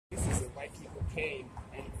came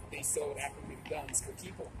and they sold African guns for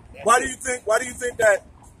people. Why do you think that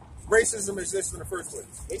racism exists in the first place?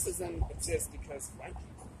 Racism exists because white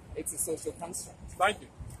people. It's a social construct. Thank you.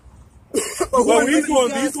 Well, he's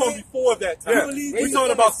going before that time. Yeah. We're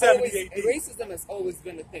talking about 70 AD. Racism has always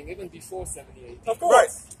been a thing, even before 70 AD. Of course.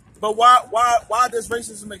 Right. But why does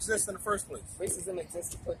racism exist in the first place? Racism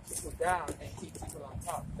exists to put people down and keep people on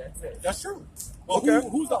top. That's it. That's true. Well, Okay.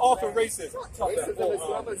 who's the author of racism? Racism is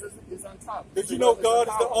whoever is on top. Did you know God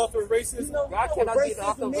is the author of racism? God cannot be the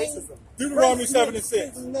author of racism. Deuteronomy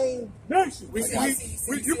 7:6.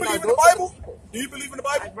 You believe in the Bible? Do you believe in the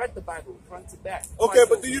Bible? I've read the Bible front to back. Okay,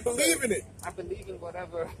 but do you believe in it? I believe in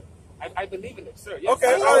whatever. I believe in it, sure. Yes.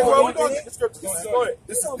 Okay, all right, well, we're going to get the scriptures. Go ahead.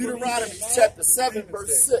 This is Deuteronomy chapter 7,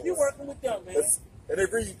 verse 6. You working with them, man. And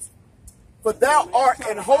it reads, "For thou art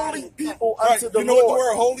an holy people unto the You know what the Lord."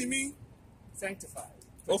 word holy means? Sanctified.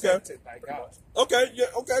 Okay. Protected by God. Okay, yeah,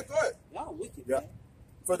 okay, go ahead. Y'all wicked, Yeah. man.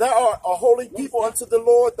 "For thou art a holy people unto the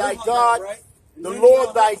Lord thy Come on God. now, right? The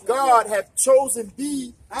Lord thy God hath chosen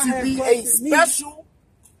thee to be a special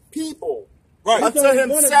people Right. unto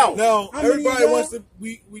himself." Now, How many everybody of y'all? wants to,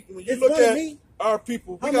 when you It's look one of at me. our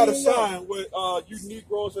people, we How got a many of y'all? sign where you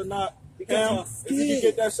Negroes are not Because ham. y'all If you can scared.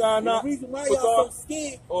 get that sign The out, reason why for y'all God, so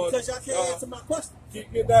scared or, because y'all can't answer my question.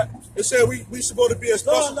 get that. It said we supposed to be a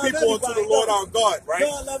special love people unto the everybody, Lord though. our God, right?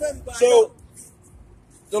 God love everybody. So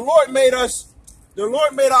the Lord made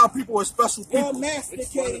our people a special y'all people.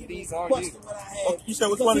 masticated these the are question you? what I had. You said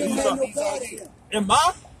which Because one he of don't these have are? no God in him. Am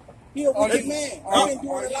I? He a wicked you? man. He Are- been doing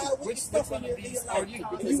are a lot you? of wicked Which stuff one in of your these life. are you? And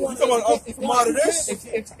Because you You want talking about to come out of this? If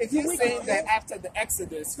You you're wicked, saying that man. after the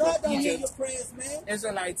Exodus God from don't hear your Egypt, prayers, man.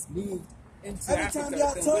 Israelites moved into Every Africa, time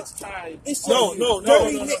y'all then talk, which tribe? it's No, your no.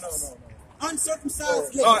 dirty lips.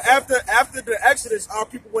 Uncircumcised lips. After the Exodus, our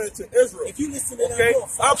people went into Israel. If you listen to that, Okay, you're a our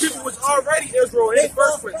false people was prophet. already Israel in the They first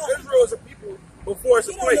false place. prophet. Israel is a people before it's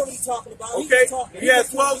a He don't know what he's place. talking about. He Okay, just talking. he had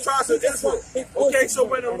just 12 want- tribes he of just Israel. want big Okay, voices. so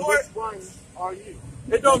when the And Lord, which one are you?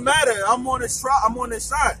 it don't matter. I'm on this tribe. I'm on this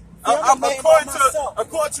side. See, I'm a man by myself.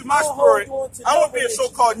 According to my I don't hold spirit, on to I no would be a religion.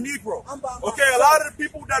 so-called Negro. I'm by Okay, a myself. lot of the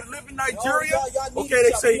people that live in Nigeria, y'all need okay, they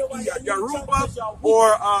each say other. You know why y'all need each other? Yoruba Because y'all weak. or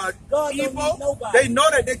God don't need Igbo. nobody. They know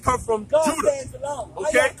that they come from God Judah. stands alone. Why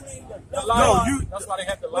Okay. y'all claim them? The Y'all lion. No, God. you- That's why they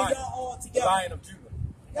had the When lion. y'all all The together. lion of Judah.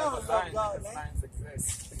 Y'all love Lions, God, because man. lions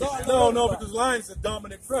exist. God No, loves no, everybody. because lion's a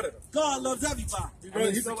dominant predator. God loves everybody.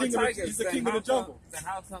 He's the king of the, he's the king of the jungle. Then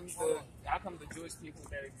how come the Jewish people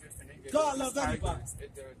that exist in India? God loves everybody.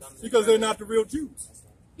 Because they're not the real Jews.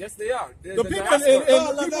 Yes, they are. The people diaspora. in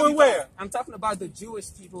God love people in where? I'm talking about the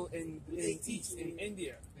Jewish people in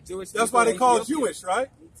India. The Jewish. That's people why they in call it Ethiopia. Jewish, right?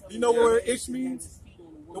 You know where Ish means?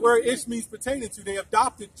 The word Ish means pertaining to. They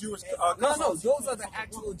adopted Jewish No, customs. those are the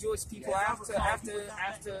actual Jewish people after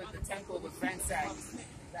the temple was ransacked.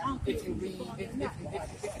 If you read,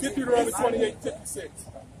 Get Deuteronomy 28:56.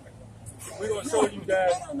 We're going to show you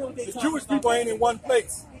that the Jewish people ain't in one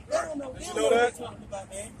place. They don't know. Did They you don't know know what that? they talking about,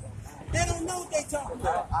 man. They don't know what they talking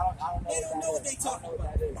about. They don't know what they talking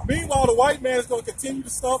about. Meanwhile, the white man is going to continue to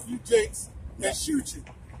stomp you jakes and shoot you.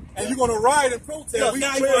 And you're going to riot and protest. Look,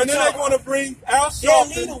 now you And then they're going to bring Al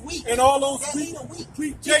Sharpton and all those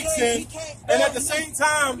weak jakes in. And at the same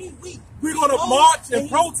time, we're going to march and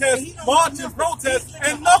protest,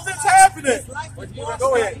 and nothing's happening.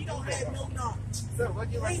 Go ahead. He don't have no knowledge. what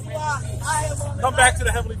do you Reason recommend? why I have on the Come back to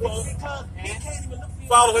the Heavenly Father. because he can't even look me in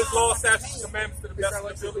Follow the his eye. laws, statutes, and commandments to the Is best that of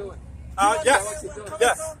what your you're ability. doing? Yes.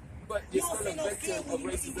 Yes. But You you're don't still see a no fear victim of when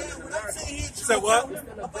you looking racism down. in When I'm America. sitting here Say trying to what? tell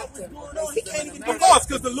him about what's going on, he can't even Of do course,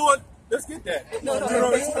 because the Lord, let's get that. No,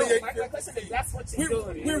 Deuteronomy my 28. question is, that's what you're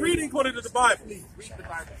doing. We're reading according to the Bible. Please, read the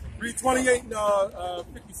Bible. Read 28 and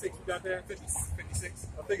 56. You got that? 56.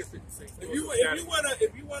 I think it's 56.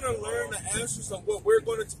 If you wanna learn the answers of what we're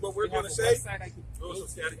gonna say,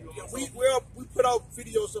 we put out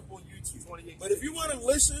videos up on YouTube. But if you want to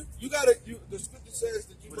listen, the scripture says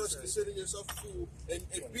that you must consider yourself a fool and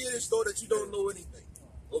be as though that you don't know anything.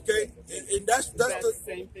 Okay, and that's the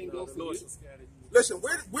same thing goes for you. Listen.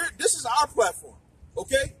 This is our platform.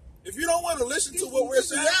 Okay, if you don't want to listen to what we're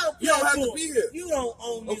saying, you don't have to be here. You don't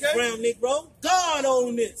own this Okay? brown Negro. God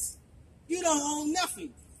owns this. You don't own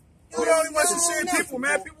nothing. We only want sincere people,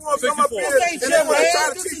 man. People want to come up here Okay, and they want to try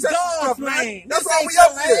to this teach is us God's stuff, man. land. That's This why ain't we your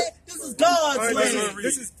up here. land. This is God's All right, land.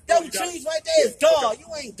 this is Them trees right there is God. You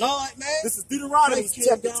ain't God, man. This is Deuteronomy Christ came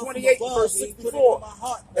chapter down from 28, above verse and he put it in 64. my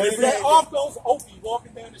heart. And if that off goes Opie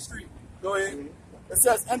walking down the street. Go ahead. It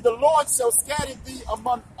says, "And the Lord shall scatter thee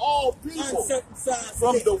among all people, Uncircumcised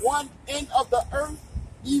from lips. the one end of the earth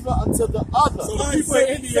even unto the other." So the people in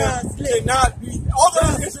India cannot be, all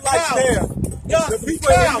the Israelites cow. there, Y'all the some people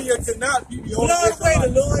in cows. India cannot be the only Blood away the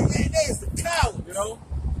Israelites. Lord. There's the cow.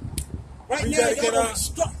 Read now that y'all again, gonna be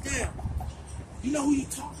struck down. You know who you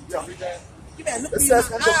talking to? Read that. You better look It me in says,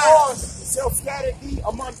 my and the eyes. Lord shall scatter thee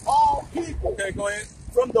among all people, Okay, go ahead.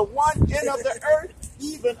 from the one end of the earth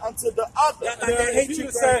even unto the other. Y'all got Now, that if hatred you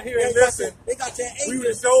just sat here and burning. listened, They got that we would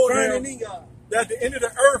hatred have showed burning him in y'all. that the end of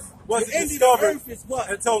the earth wasn't The end of the discovered earth is what?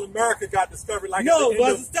 until America got discovered. Like No, at the end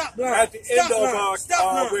brother, of, stop lying. at the Stop end lying. of Stop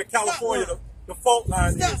lying. where California, Stop the fault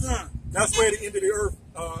line Stop is. lying. That's where the end of the earth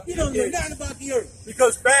You don't know is. nothing about the earth.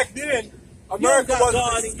 Because back then, America got God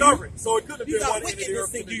wasn't in discovered, so it couldn't have You been got one end of the wickedness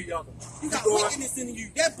earth in to you. the other. You got Go on. wickedness in you.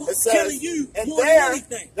 That book It is killing says, you and more than there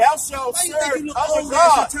anything. thou shalt Why you think serve you look other old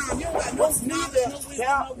gods, last time? You don't got no which knowledge, neither no wisdom,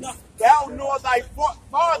 thou, no nothing. thou nor thy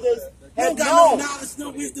fathers You have don't got no known, knowledge, no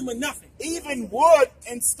wisdom, or nothing. even wood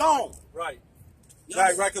and stone. Right.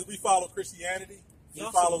 Y'all Right, because we follow Christianity, we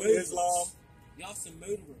Y'all follow some murderers. Islam, Y'all some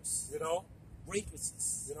murderers, you know.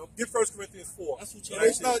 rapists. Get 1 Corinthians 4. That's what And y'all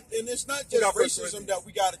it's do. not We got just first racism that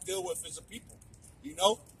we got to deal with as a people. You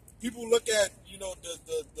know, people look at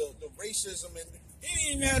the racism and they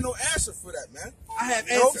didn't even have no answer for that, man. I have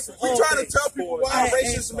You know, answers for we all try to things. tell people I why have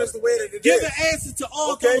racism answers. is the way that it Give is. an answer to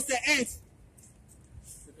all Okay. those that answer.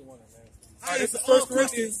 All right, this is answer all 1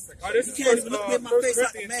 Corinthians. questions. All right, this You is can't even look me in my 1 face like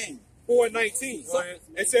a Corinthians man. 4:19. Go ahead.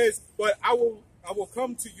 It says, "But I will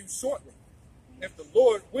come to you shortly, if the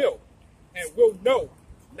Lord will, and will know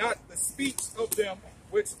not the speech of them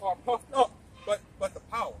which are puffed up, but the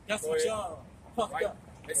power." That's Go what ahead. y'all puffed Right. up.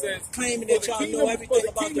 It says, Claiming "For that the y'all kingdom- know everything for the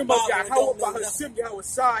about the kingdom Bible of and Yahweh don't know Bahashim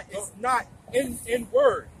Yahushai is not in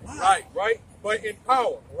word, Wow. right, but in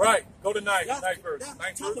power." Right. Go to 9 Y'all verse. y'all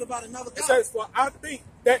 9 talking verse. about another It God. says, "For I think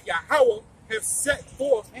that Yahweh have set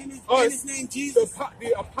forth Ain't us his name Jesus?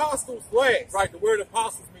 the apostles' last." Right. The word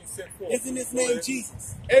apostles means sent forth. Isn't his Go name ahead.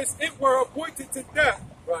 Jesus? As it were appointed to death.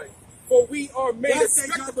 Right. For we are made Y'all say y'all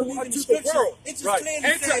acceptable believe in unto the the scripture. world. It just Right. clearly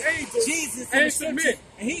And to says angels Jesus in the and to scripture. men.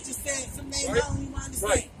 And he just said some names Right. I don't even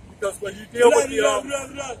understand. Right. Because when you deal with the Blah, blah,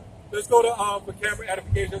 blah. let's go to for camera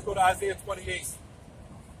edification. Let's go to Isaiah 28.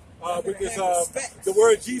 With this, Respect. the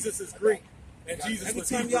word Jesus is Greek, and Jesus Every was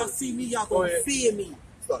time Hebrew. y'all see me, y'all Go gonna ahead. fear me.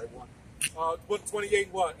 What 28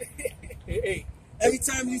 what? 8. Every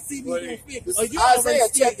time you see me, Go you're ahead. gonna fear me. This Oh, is you already Isaiah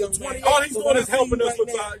scared, chapter young man. 28. All he's So doing when is I see helping you us with,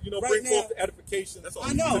 right now- bring right forth now, the edification. That's all.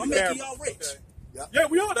 I know, To the I'm making camera. y'all rich. Okay. Yeah. Yeah,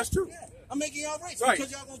 we are. That's true. Yeah, I'm making y'all rich Right.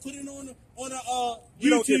 because y'all gonna put it on We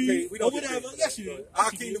don't YouTube get paid. We don't or get whatever. paid. Yes, you do. Our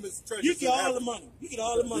Yes, you kingdom do. is treasures You get in all heaven. the money. You get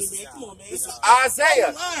all the money, man. Come on, man. This is Stop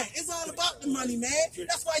Isaiah. lying. It's all about the money, man.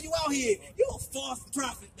 That's why you out here. You a false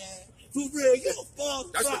prophet, man. For real, you a false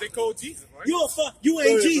That's what they prophet. call Jesus, right? You a you Go ain't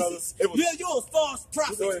ahead, Jesus. brother. You a false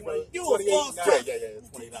prophet. Go ahead, brother. You a 28, false 9. prophet. Yeah,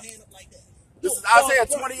 Put 29. your hand up like that. This You is a false Isaiah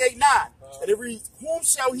prophet. 28:9. And it reads, whom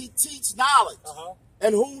shall he teach knowledge? Uh-huh.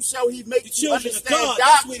 And whom shall he make The to children of understand God.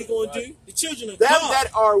 That's what doctrine? he's gonna do. The children of Them God.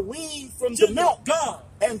 that are weaned from the Children milk of God.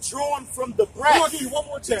 and drawn from the We're gonna breast. give you one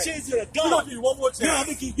more The chance. children of We're God. gonna give you one more No, I'm chance.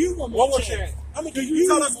 gonna give you one One more more chance. chance. I'm gonna Can give you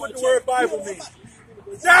tell one us more what the chance. word Bible No, means? I'm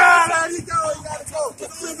Nah, there you go. You gotta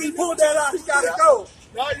go. He pulled that out. He gotta go.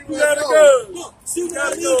 Now You gotta go. Look, soon as I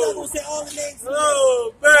Gotta leave, go. y'all gonna say all the names.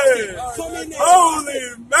 Oh man! Call me a name.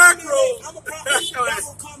 Holy mackerel! I'm a prophet. Y'all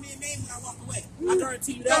gonna call me a name when I walk away. I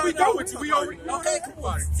guarantee you Yeah, that. we know what you. We already. Okay, come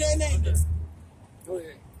on. Say a name then. Go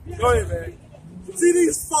ahead. Go ahead, man. See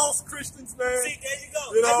these false Christians, man. See, there you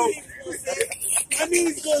go. You know. I knew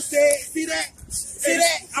he was gonna say it. See that? See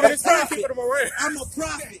that? I'm And a it's time to prophet. keep them around. I'm a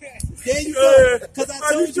prophet. There you Yeah. go. Because I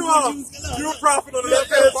Man, told you you are. what you was gonna You're a look. prophet on the Look,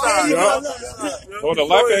 left hand there side. you go. Yeah. Look. On the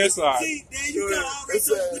left hand side. See, there you go. I already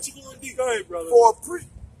know what you gonna do. Go ahead, brother.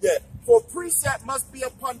 For precept must be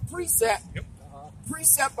upon precept, Yep.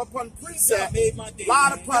 precept upon Y'all precept, made my day. line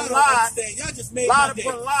man. upon Y'all don't line, understand. Y'all just made my line day.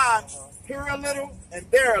 upon line, here a little and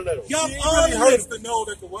there a little. Y'all See, it all really hurts little. to know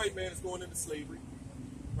that the white man is going into slavery,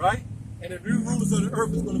 right? And the new rulers of the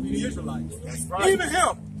earth is going to be the Israelites. That's right. Even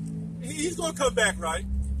him, he's going to come back, right?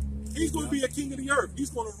 He's going to be a king of the earth. He's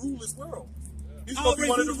going to rule this world. He's I going to be already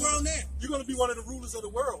one of rule the world now. You're going to be one of the rulers of the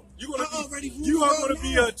world. You're going I to already be. rule You the are world going to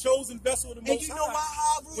be now. a chosen vessel of the And Most you know why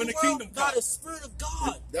High. I rule When the the world? kingdom By comes. the Spirit of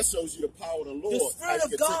God. That shows you the power of the Lord. The How Spirit you of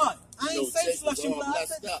can God. take, I you know, ain't face take flushing his blood. I messed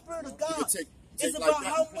said the up. Spirit of You can God. take It's like about that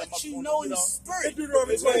how and put him much up you on, know in you the know. Spirit. In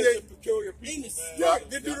Deuteronomy It's like 28. some peculiar In the people, man. Spirit.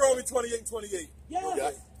 Get Deuteronomy 28:28. Yeah. Yeah.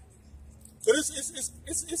 So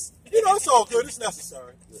it's you know, it's all good. It's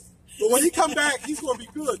necessary. But when he come back, he's going to be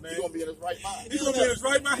good, man. He's going to be in his right mind. He's going to be in his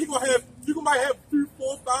right mind. He's going to have, you might have 3,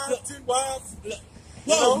 4, 5, 10 wives.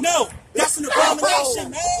 Whoa, no. That's an abomination,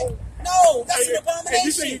 man. No, that's an And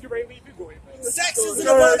you say you abomination. can rate me if you go ahead, man. Sex is an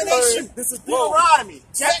Go ahead, abomination. This is Deuteronomy,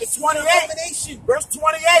 chapter Sex is an 28, abomination. verse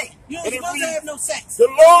 28. You don't And it supposed to have reads, no sex. the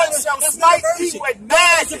Lord shall That's not a smite thee virgin. with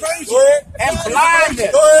That's a madness virgin. Go ahead. and God is a blindness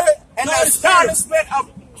virgin. Go ahead. and God the is spirit. astonishment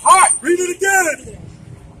of heart. Read it again.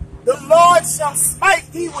 The Lord shall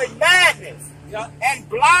smite thee with madness and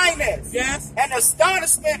blindness and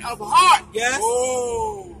astonishment of heart.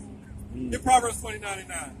 Whoa. Get Proverbs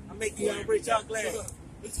 20:99. I'm making y'all rich, y'all glad.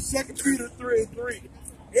 This is 2 Peter 3:3.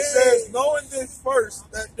 It says, knowing this first,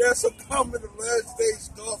 that there shall come in the last days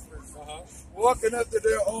scoffers, walking after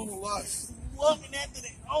their own lust. Walking after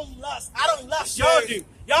their own lust. I don't lust. Y'all do.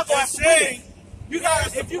 Y'all go after women. You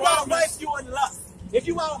guys, if you got a wife, you in lust. If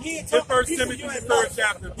you out here talking to people, Timothy, you in 3rd lust.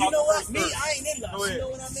 chapter. You know what? First Me, verse. I ain't in lust. You know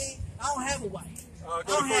what I mean? I don't have a wife. I Go don't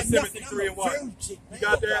to have 1 nothing. Timothy I'm 3 a and 1. virgin, You man.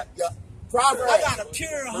 got that? Yeah. Proverbs. I got a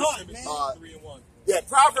pure heart, man. Timothy 3 and 1. Yeah,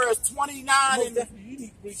 Proverbs 29 Most and definitely, you need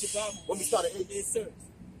to read your Bible. when we started. Yes, sir.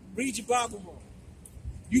 Read your Bible more.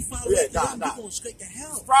 You follow Yeah, that, nah. you're going straight to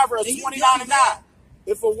hell. Proverbs And you 29 young, and man. 9.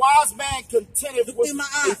 If a wise man contendeth Look with in my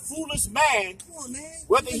a eyes. foolish man, Come on, man.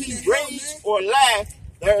 whether Look he at the hell, rage man. or laugh,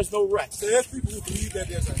 there is no rest. So there's people who believe that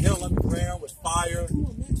there's a hell underground with fire.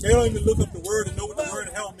 They don't even look up the word and know what the word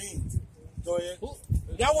hell means. Go ahead.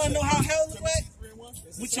 Y'all want to know how hell look like? 3 and 1?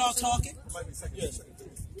 What y'all talking? It might be second. Yeah, second.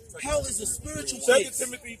 Hell is a spiritual 2 place.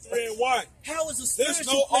 Timothy 3 and 1. Hell is a There's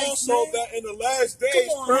spiritual no place, also man. that in the last days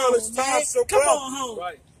Come on perilous home, man. times shall Come come. on home.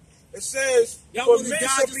 Right. It says, Y'all for want to men die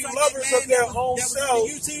shall just be like lovers that of man their that own was on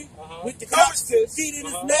selves, YouTube with the cops covetous, feeding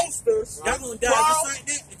his neck. boasters, Y'all gonna die proud, just like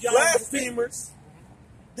that if y'all don't repent. blasphemers,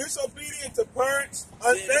 disobedient to parents,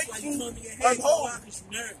 Yeah, that's why you unthankful, come to your head unholy, because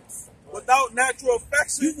you're nervous. without natural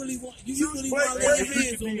affection. You really want to lay your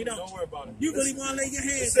hands on me, Don't don't worry about it. you? You really want to lay your It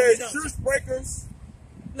hands on me, says don't you? truth breakers,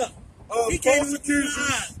 Look, he can't even look me in my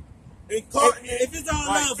accusers, eyes. incontinent, If it's all like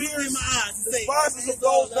love, look me in fierce, my eyes and say, despisers it's of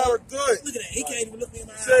all those that love. are good. Look at that. He can't even look me in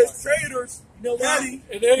my It eyes. says traitors, You know why? petty,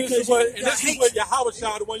 And then this Because is what, you and got this is hate. what Yahweh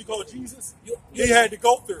Shah, the one you call Jesus, You- he had to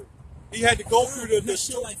go through. He had to go through Mess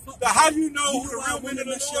your life up. how do you know who You the know why real men women of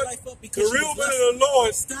the mess your Lord? life up? The Because you real was men lustful. of the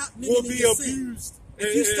Lord Stop living will in be your sin. abused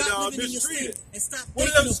If you and stop living in your sin mistreated. and stop What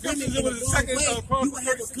thinking are the of scriptures? women It in was the the wrong second way, Chronicles you will have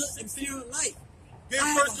a 36, good and pure life. Get I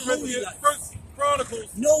have First a holy Corinthians, life. First Chronicles,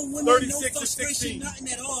 No women, no 36 and frustration, 16. nothing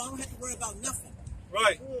at all. I don't have to worry about nothing.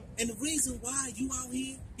 Right. And the reason why you out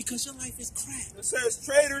here, because your life is crap. it says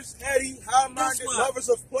traitors, heady, high-minded, That's why. lovers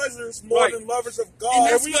of pleasures more Right. than lovers of And God.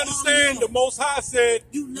 that's And we what understand all the Most High said,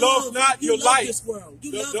 You love not you your love life. this world.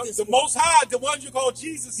 You love this The world. Most High, the one you call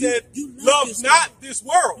Jesus, said, you love love this not world. this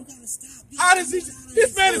world. You gotta stop. You How gotta does he? get out of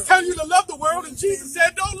This man is world. telling you to love the world, and Jesus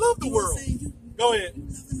said, don't love the You know what I'm world. saying? Go ahead. You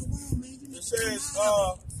loving the world, man. You It says,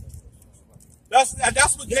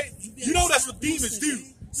 That's what they, You you know that's stop what demons lusting, do. man.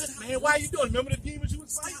 Listen, Stop man, why are you doing? Remember the demons you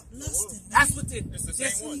was fighting? Stop lusting, man. That's what they. It's the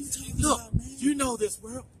That's same what one. you talking Look, about, man. you know this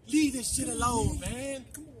world. Leave this shit alone, man.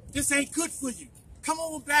 This ain't good for you. Come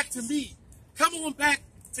on back to me. Come on back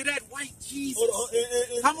to that white Jesus. Hold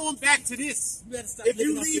on, Come on back to this. You better stop if you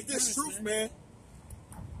living off leave your this parents, truth, man.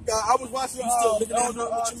 I was watching You still looking at Elder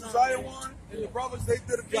what you know, Josiah man. one and the brothers. They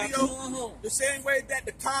did a Yeah, video come on home. the same way that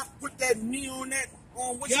the cop put that knee on that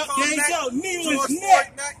on what you Yup, call there you that go, knee on George his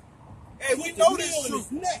Floyd neck. Hey, we Put the know knee this on truth.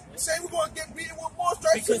 his neck. Say we're gonna get beaten with more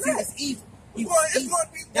stripes Because he than was that. evil. He It's was going evil.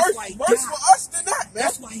 to be That's why he worse died. for us than that, man.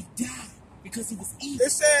 That's why he died. Because he was evil.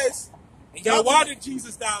 It says, And Now, y'all why gonna- did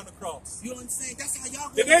Jesus die on the cross? You understand? That's how y'all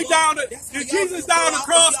Did gonna they go. down? That's how Did y'all Jesus gonna die on go the out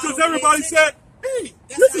cross if y'all because don't everybody pay said, "Hey,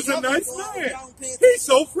 That's this how is a y'all nice gonna go out if man. y'all don't pay He's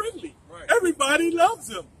so friendly. Right. Everybody loves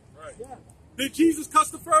him." right. Did Jesus cuss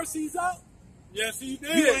the Pharisees out? Yes, he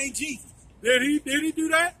did. You ain't Jesus. Did he do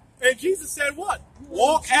that? And Jesus said, "What?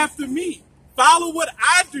 Walk after me. Follow what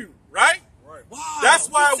I do." Right? Wow. That's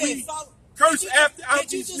You why said we follow- curse Did you- after out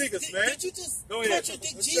did you these just- niggas, man. Did you just Go ahead.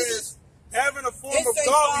 contradict It Jesus? says, having a form It of say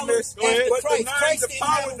godliness, follow after but Christ. denying Christ the didn't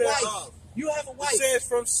power have a wife. thereof. You have a wife. It says,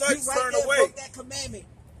 from such You right turn there away. broke that commandment.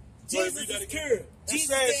 Right, Jesus read that is again. pure. It Jesus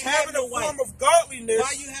says, didn't have having no a wife. form of godliness,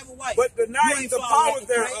 Why you have a wife? but You denying ain't the following power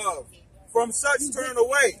after Christ. thereof. From such turn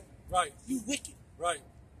away. Right, You wicked. right.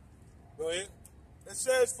 Go ahead. It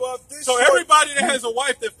says, for if this So sort- everybody that has a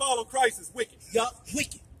wife that follow Christ is wicked. Y'all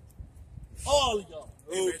wicked. All of y'all.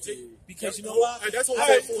 Okay. Because you know why? Hey, that's what I I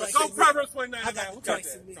got said. Christ Go in me. Proverbs 29. I got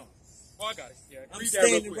Christ in me. Oh, I got it. Yeah, I'm read that real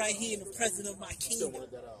standing quick. right here in the presence of my kingdom.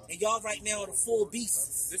 And y'all right now are the four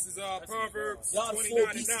beasts. This is Proverbs Y'all the 29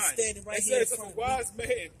 four beasts and 9. standing right It here in says, if a front of wise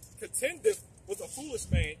man contendeth with a foolish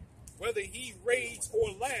man, whether he rage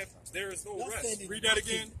or laugh, there is no Y'all rest. standing Read in that my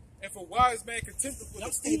again. kingdom. If a wise man contendeth with Y'all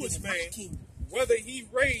a standing foolish in my man, kingdom. whether he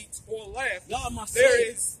rage or laugh, Y'all my there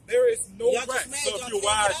slaves. is no Y'all just rest. mad So y'all if you're can't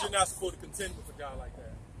wise, get out. you're not supposed to contend with a guy like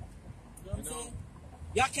that. You know what I'm saying?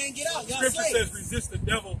 Y'all can't get out. Y'all Scripture slaves. says, resist the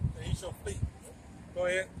devil and he shall flee. Go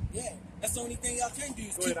ahead. Yeah. That's the only thing y'all can do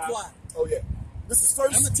is Go keep ahead, Al. quiet. Oh yeah. This is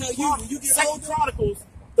first. I'ma tell you, when you get Second older, Chronicles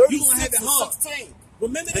you 36 gonna have it and hard. 16.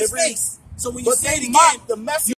 Remember And this it reads, face. So when you but say it they again, mock the message.